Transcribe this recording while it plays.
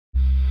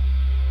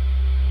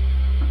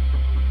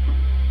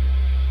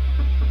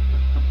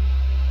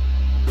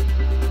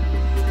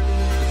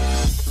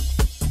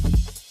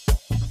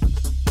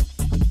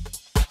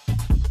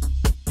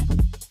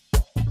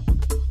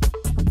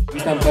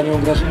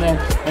panią Grażynę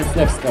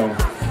Enslewską,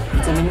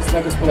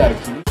 wiceministra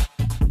gospodarki.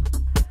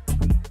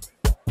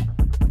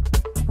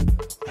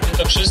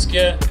 To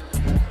wszystkie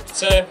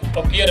chce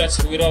opierać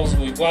swój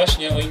rozwój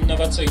właśnie o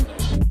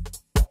innowacyjność.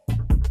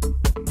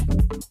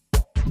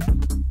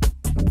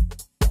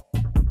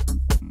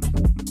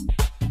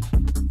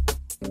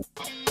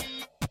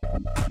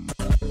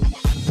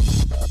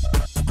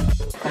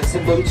 Tak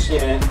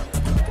symbolicznie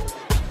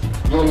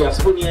Julia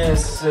wspólnie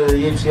z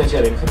jej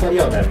przyjacielem,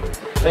 Hyperionem,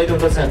 wejdą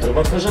do centrum.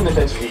 Otworzymy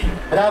te drzwi.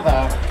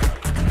 Brawa!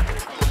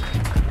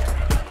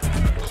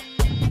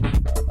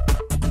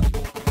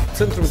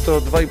 Centrum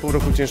to 2,5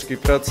 roku ciężkiej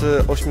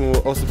pracy, 8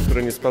 osób,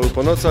 które nie spały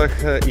po nocach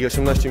i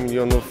 18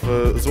 milionów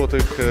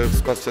złotych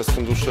wsparcia z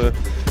funduszy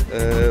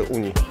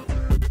Unii.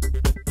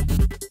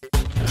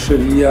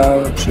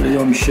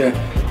 Przewijają mi się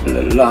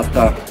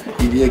lata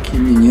i wieki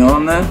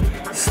minione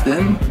z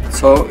tym,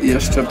 co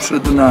jeszcze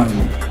przed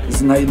nami.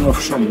 Z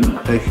najnowszą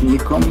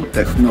techniką,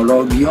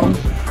 technologią,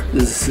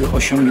 z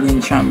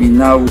osiągnięciami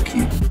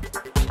nauki.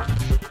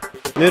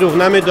 My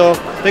równamy do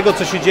tego,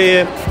 co się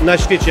dzieje na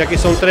świecie, jakie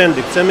są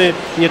trendy. Chcemy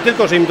nie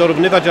tylko, że im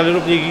dorównywać, ale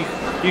również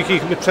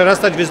ich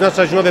przerastać,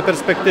 wyznaczać nowe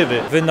perspektywy.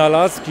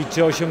 Wynalazki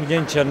czy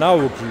osiągnięcia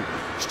nauki,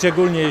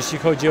 szczególnie jeśli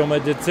chodzi o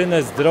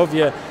medycynę,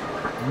 zdrowie,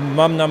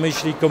 mam na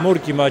myśli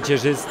komórki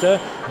macierzyste,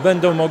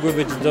 będą mogły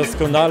być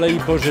doskonale i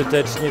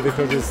pożytecznie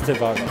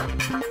wykorzystywane.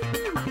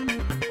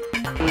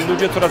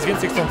 Ludzie coraz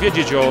więcej chcą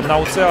wiedzieć o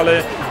nauce,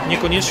 ale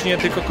niekoniecznie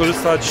tylko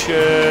korzystać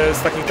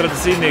z takich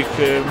tradycyjnych,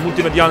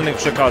 multimedialnych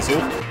przekazów.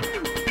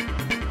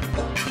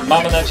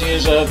 Mamy nadzieję,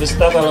 że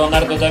wystawa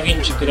Leonardo da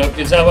Vinci, która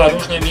odwiedzała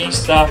różne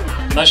miejsca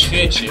na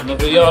świecie,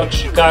 Nowy Jork,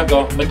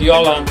 Chicago,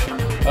 Mediolan,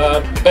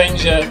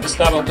 będzie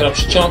wystawą, która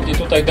przyciągnie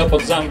tutaj do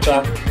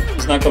Podzamcza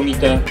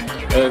znakomite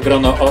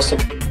grono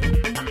osób.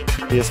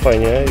 Jest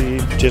fajnie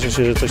i cieszę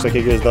się, że coś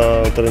takiego jest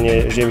na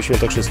terenie ziemi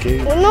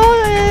świętokrzyskiej. No,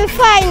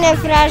 fajne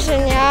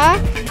wrażenia,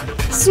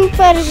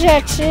 super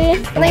rzeczy.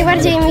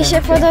 Najbardziej mi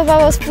się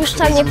podobało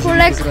spuszczanie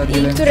kulek,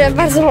 które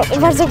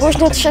bardzo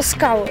głośno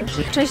trzaskały.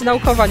 Część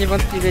naukowa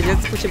niewątpliwie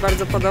dziecku się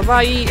bardzo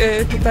podoba i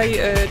tutaj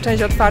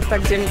część otwarta,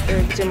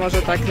 gdzie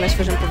może tak na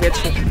świeżym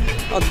powietrzu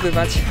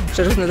odbywać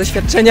przeróżne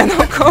doświadczenia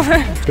naukowe.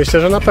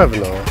 Myślę, że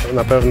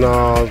na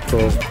pewno tu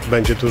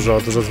będzie dużo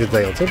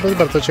zwiedzających, bo jest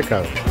bardzo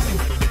ciekawe.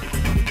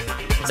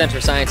 Center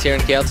of Science here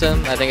in Kielce.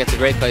 I think it's a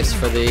great place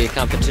for the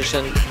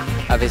competition.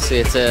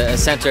 Obviously it's a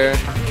center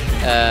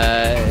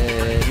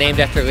named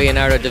after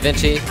Leonardo da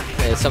Vinci,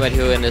 somebody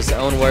who in his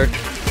own work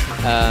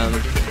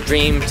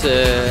dreamed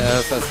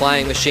of a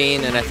flying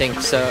machine, and I think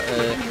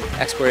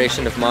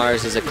exploration of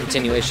Mars is a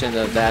continuation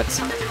of that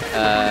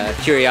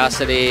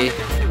curiosity.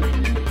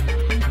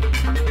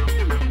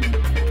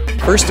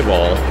 First of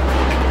all,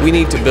 we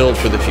need to build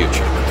for the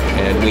future,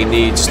 and we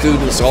need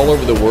students all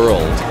over the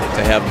world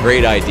to have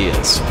great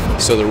ideas.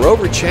 So the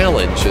Rover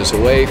Challenge is a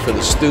way for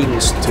the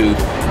students to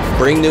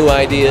bring new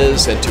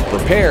ideas and to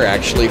prepare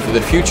actually for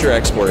the future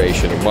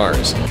exploration of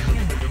Mars.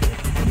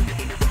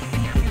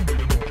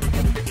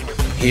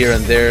 Here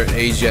and there,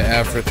 Asia,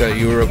 Africa,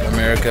 Europe,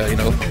 America,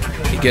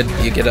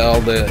 you get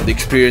all the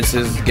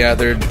experiences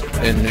gathered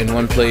in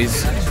one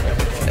place,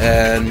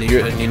 and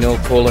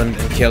Poland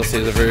and Kielce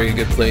is a very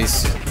good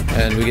place,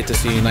 and we get to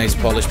see nice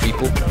Polish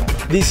people.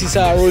 This is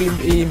a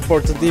really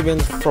important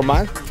event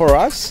for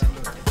us.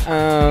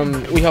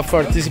 We have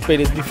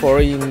participated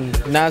before in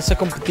NASA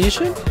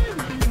competition,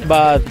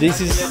 but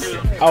this is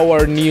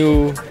our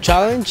new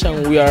challenge,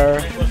 and we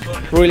are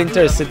really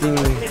interested in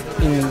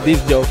this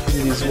job,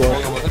 in this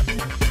work.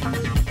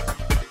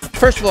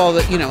 First of all,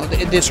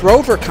 this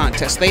Rover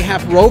contest, they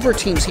have Rover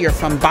teams here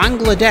from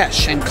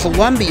Bangladesh and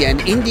Colombia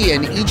and India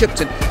and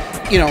Egypt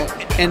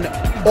and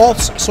all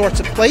sorts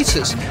of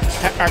places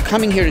are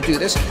coming here to do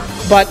this.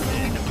 But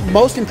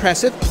most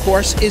impressive, of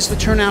course, is the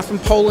turnout from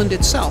Poland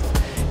itself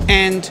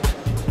and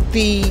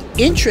the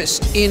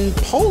interest in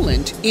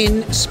Poland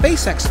in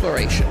space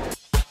exploration.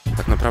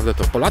 Tak naprawdę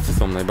to Polacy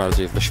są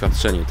najbardziej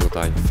doświadczeni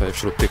tutaj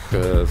wśród tych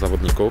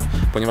zawodników,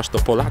 ponieważ to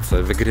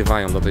Polacy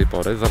wygrywają do tej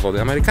pory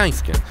zawody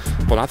amerykańskie.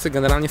 Polacy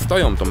generalnie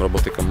stoją tą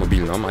robotyką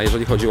mobilną, a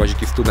jeżeli chodzi o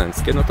łaziki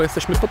studenckie, no to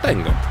jesteśmy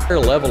potęgą.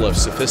 Their level of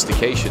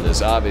sophistication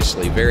is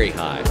obviously very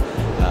high.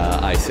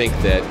 I think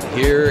that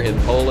here in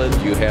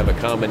Poland you have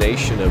a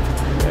combination of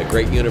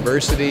great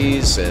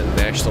universities and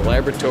national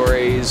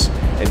laboratories,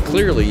 and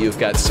clearly you've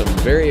got some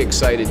very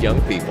excited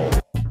young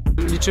people.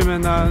 Liczymy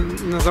na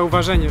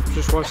zauważenie w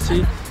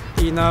przyszłości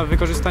i na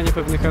wykorzystanie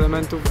pewnych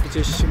elementów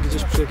gdzieś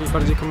przy jakichś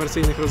bardziej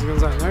komercyjnych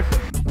rozwiązaniach.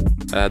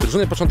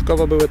 Drużyny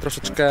początkowo były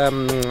troszeczkę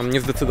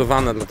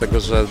niezdecydowane, dlatego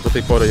że do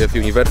tej pory jest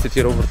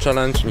University Rover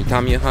Challenge, oni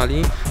tam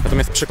jechali,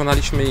 natomiast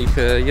przekonaliśmy ich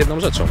jedną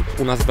rzeczą.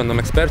 U nas będą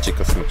eksperci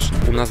kosmiczni,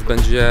 u nas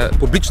będzie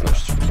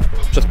publiczność,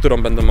 przed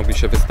którą będą mogli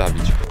się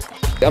wystawić.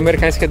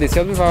 Amerykańska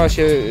edycja odbywała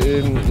się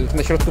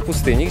na środku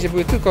pustyni, gdzie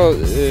były tylko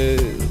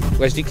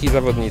łaździki i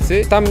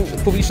zawodnicy. Tam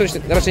publiczność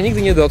raczej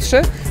nigdy nie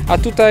dotrze, a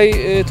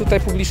tutaj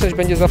publiczność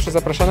będzie zawsze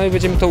zapraszana i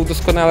będziemy to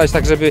udoskonalać,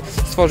 tak żeby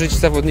stworzyć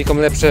zawodnikom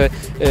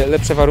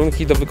lepsze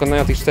warunki do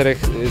wykonania tych 4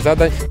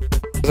 zadań.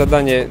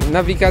 Zadanie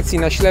nawigacji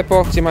na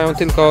ślepo, gdzie mają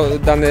tylko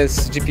dane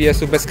z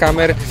GPS-u bez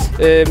kamer,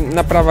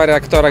 naprawa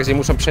reaktora, gdzie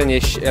muszą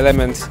przenieść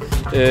element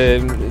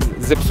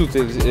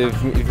zepsuty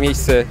w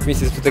miejsce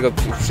zepsutego,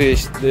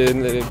 przyjeść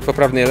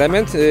poprawny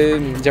element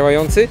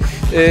działający.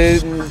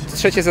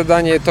 Trzecie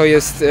zadanie to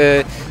jest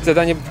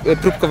zadanie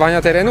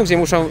próbkowania terenu, gdzie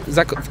muszą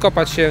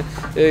wkopać się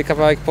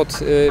kawałek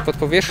pod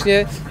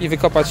powierzchnię i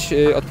wykopać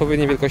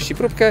odpowiedniej wielkości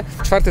próbkę.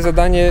 Czwarte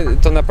zadanie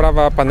to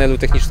naprawa panelu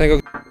technicznego.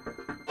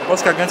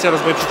 Polska Agencja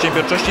Rozwoju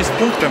Przedsiębiorczości jest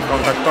punktem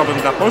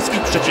kontaktowym dla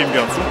polskich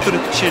przedsiębiorców, którzy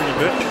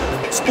chcieliby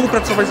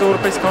współpracować z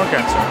Europejską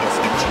Agencją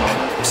Kosmiczną.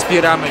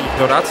 Wspieramy ich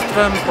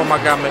doradztwem,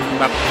 pomagamy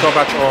im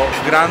aplikować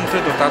o granty,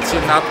 dotacje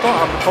na to,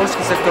 aby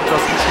polski sektor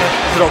kosmiczny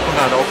z roku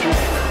na roku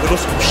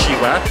rósł w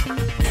siłę.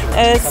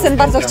 Syn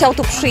bardzo chciał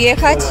tu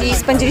przyjechać i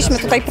spędziliśmy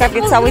tutaj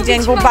prawie cały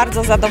dzień, był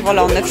bardzo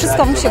zadowolony.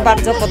 Wszystko mu się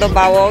bardzo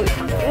podobało.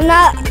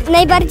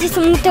 Najbardziej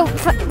są te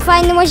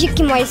fajne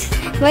łaziki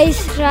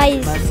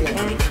moisturizer.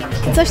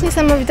 Coś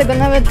niesamowitego,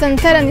 nawet ten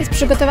teren jest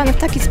przygotowany w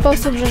taki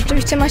sposób, że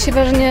rzeczywiście ma się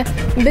wrażenie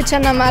bycia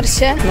na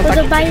Marsie.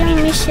 Podobają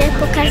mi się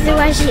pokazy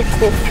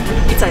łazików.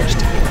 I co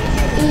jeszcze?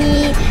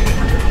 I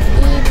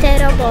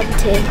te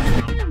roboty.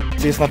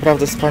 Jest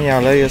naprawdę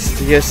wspaniale,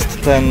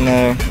 jest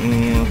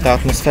ta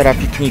atmosfera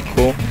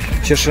pikniku.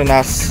 Cieszy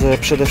nas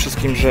przede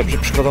wszystkim, że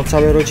przychodzą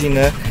całe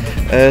rodziny,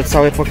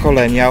 całe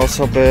pokolenia,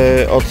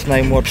 osoby od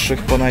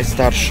najmłodszych po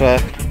najstarsze.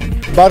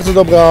 Bardzo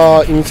dobra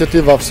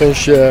inicjatywa w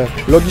sensie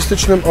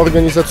logistycznym,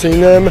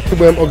 organizacyjnym.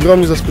 Byłem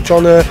ogromnie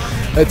zaskoczony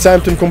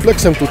całym tym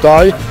kompleksem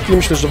tutaj i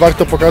myślę, że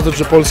warto pokazać,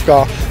 że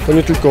Polska to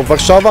nie tylko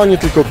Warszawa, nie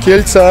tylko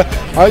Kielce,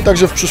 ale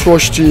także w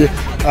przyszłości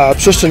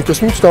przestrzeń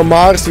kosmiczna,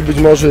 Mars i być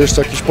może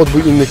jeszcze jakiś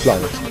podbój innych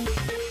planet.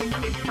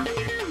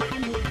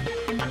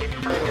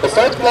 The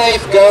third place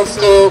goes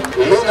to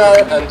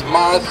Lunar and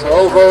Mars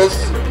Rovers,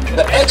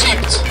 the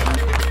Egypt.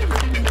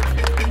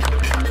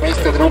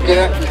 Miejsce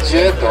drugie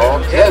idzie do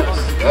Kielc,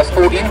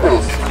 zespół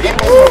Impuls.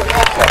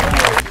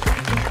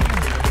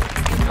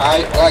 I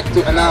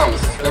like to announce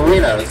the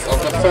winners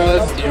of the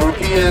first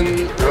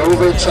European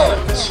Rover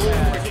Challenge.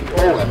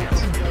 Poland.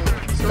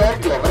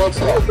 Startio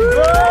Wrocław.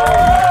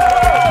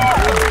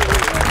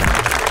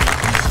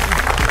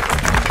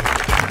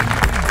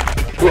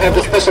 We have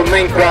the special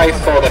main prize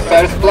for the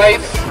first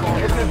place.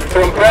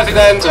 From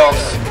president of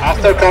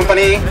After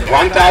Company,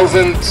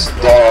 $1,000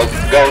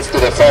 goes to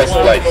the first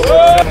place.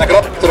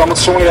 Nagrodę, którą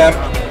otrzymuje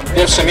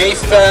pierwsze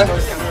miejsce,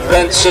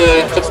 wręczy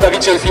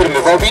przedstawiciel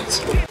firmy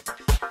Wobit.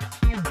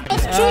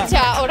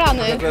 Odczucia, o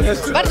rany.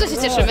 Bardzo się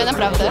cieszymy,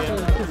 naprawdę.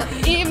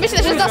 I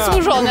myślę, że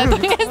zasłużone to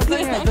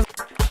jest.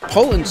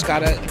 Poland's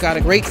got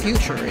a great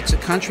future. It's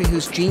a country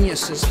whose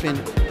genius has been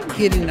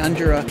hidden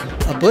under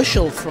a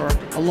bushel for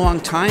a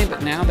long time,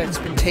 but now that's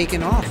been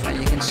taken off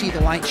and you can see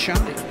the light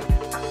shine.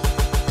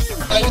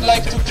 I would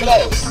like to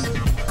close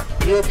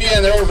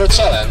European Rover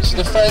Challenge,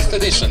 the first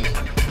edition,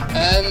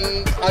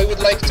 and I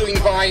would like to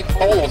invite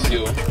all of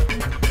you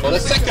for the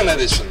second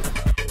edition.